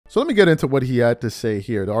So let me get into what he had to say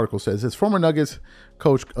here. The article says his former Nuggets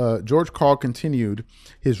coach George Karl continued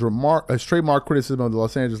his trademark criticism of the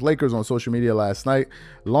Los Angeles Lakers on social media last night,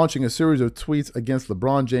 launching a series of tweets against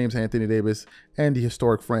LeBron James, Anthony Davis, and the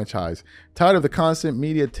historic franchise. Tired of the constant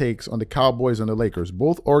media takes on the Cowboys and the Lakers,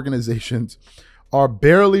 both organizations are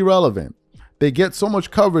barely relevant. They get so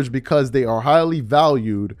much coverage because they are highly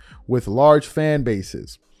valued with large fan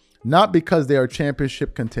bases, not because they are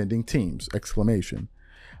championship contending teams! Exclamation.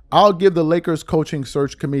 I'll give the Lakers coaching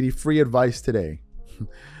search committee free advice today.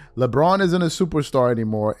 LeBron isn't a superstar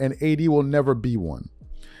anymore, and AD will never be one.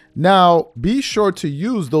 Now, be sure to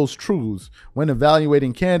use those truths when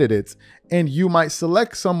evaluating candidates, and you might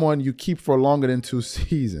select someone you keep for longer than 2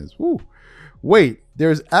 seasons. Woo. Wait,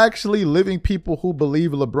 there's actually living people who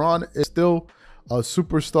believe LeBron is still a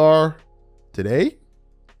superstar today?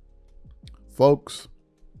 Folks,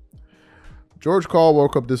 George Karl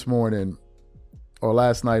woke up this morning or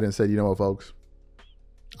last night and said, you know what, folks,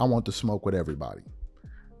 I want to smoke with everybody.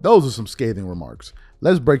 Those are some scathing remarks.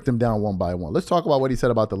 Let's break them down one by one. Let's talk about what he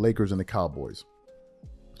said about the Lakers and the Cowboys.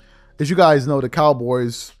 As you guys know, the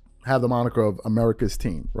Cowboys have the moniker of America's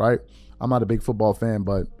team, right? I'm not a big football fan,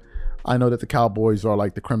 but I know that the Cowboys are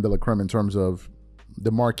like the creme de la creme in terms of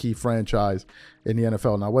the marquee franchise in the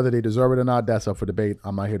NFL. Now, whether they deserve it or not, that's up for debate.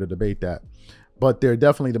 I'm not here to debate that. But they're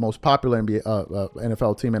definitely the most popular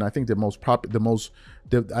NFL team, and I think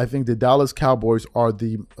I think the Dallas Cowboys are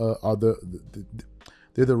they're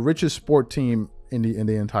the richest sport team in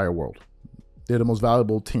the entire world. They're the most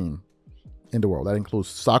valuable team in the world. That includes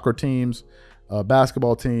soccer teams,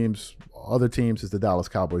 basketball teams, other teams. Is the Dallas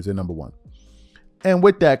Cowboys. They're number one, and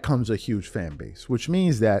with that comes a huge fan base, which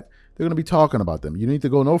means that they're going to be talking about them. You need to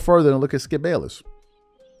go no further than look at Skip Bayless.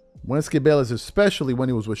 When Skip Bayless, especially when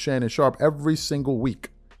he was with Shannon Sharpe, every single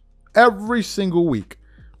week,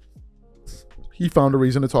 he found a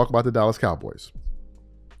reason to talk about the Dallas Cowboys.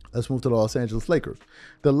 Let's move to the Los Angeles Lakers.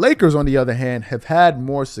 The Lakers, on the other hand, have had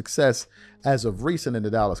more success as of recent than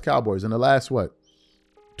the Dallas Cowboys. In the last,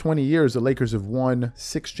 20 years, the Lakers have won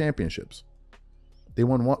 6 championships. They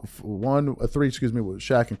won three with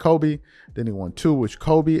Shaq and Kobe. Then they won 2 with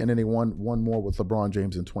Kobe, and then they won 1 more with LeBron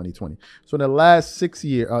James in 2020. So in the last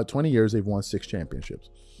 20 years, they've won 6 championships.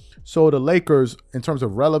 So the Lakers, in terms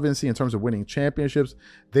of relevancy, in terms of winning championships,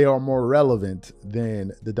 they are more relevant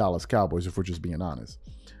than the Dallas Cowboys, if we're just being honest.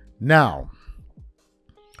 Now,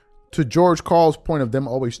 to George Karl's point of them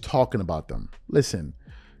always talking about them, listen,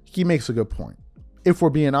 he makes a good point. If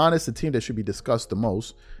we're being honest, the team that should be discussed the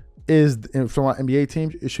most is, from our NBA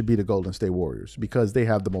teams, it should be the Golden State Warriors, because they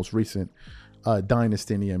have the most recent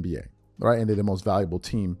dynasty in the NBA, right? And they're the most valuable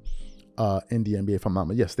team in the NBA, if I'm not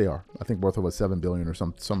mistaken. Yes, they are. I think worth over $7 billion or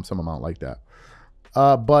some amount like that.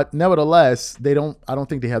 But nevertheless, I don't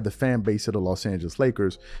think they have the fan base of the Los Angeles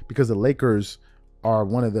Lakers, because the Lakers are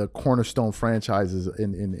one of the cornerstone franchises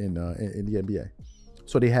in the NBA.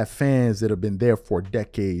 So they have fans that have been there for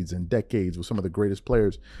decades and decades with some of the greatest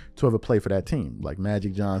players to ever play for that team, like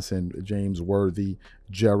Magic Johnson, James Worthy,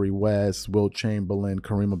 Jerry West, Wilt Chamberlain,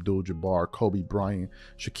 Kareem Abdul-Jabbar, Kobe Bryant,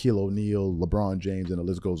 Shaquille O'Neal, LeBron James, and the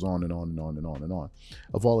list goes on and on and on and on and on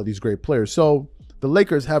of all of these great players. So the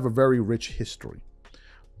Lakers have a very rich history.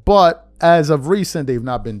 But as of recent, they've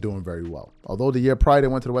not been doing very well. Although the year prior, they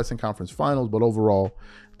went to the Western Conference Finals, but overall,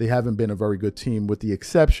 they haven't been a very good team, with the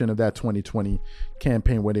exception of that 2020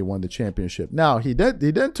 campaign where they won the championship. Now, he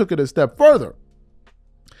then took it a step further,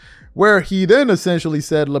 where he then essentially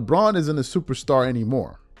said LeBron isn't a superstar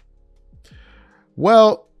anymore.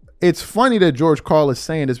 Well, it's funny that George Karl is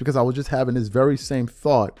saying this, because I was just having this very same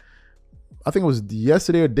thought. I think it was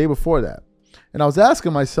yesterday or the day before that. And I was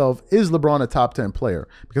asking myself, is LeBron a top 10 player?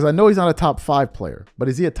 Because I know he's not a top 5 player, but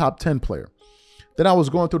is he a top 10 player? Then I was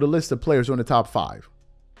going through the list of players who are in the top 5.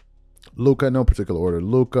 Luka, no particular order.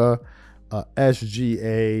 Luka,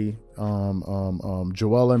 SGA,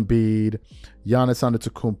 Joel Embiid, Giannis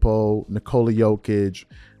Antetokounmpo, Nikola Jokic.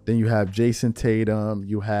 Then you have Jason Tatum.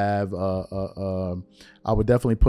 You have, I would definitely put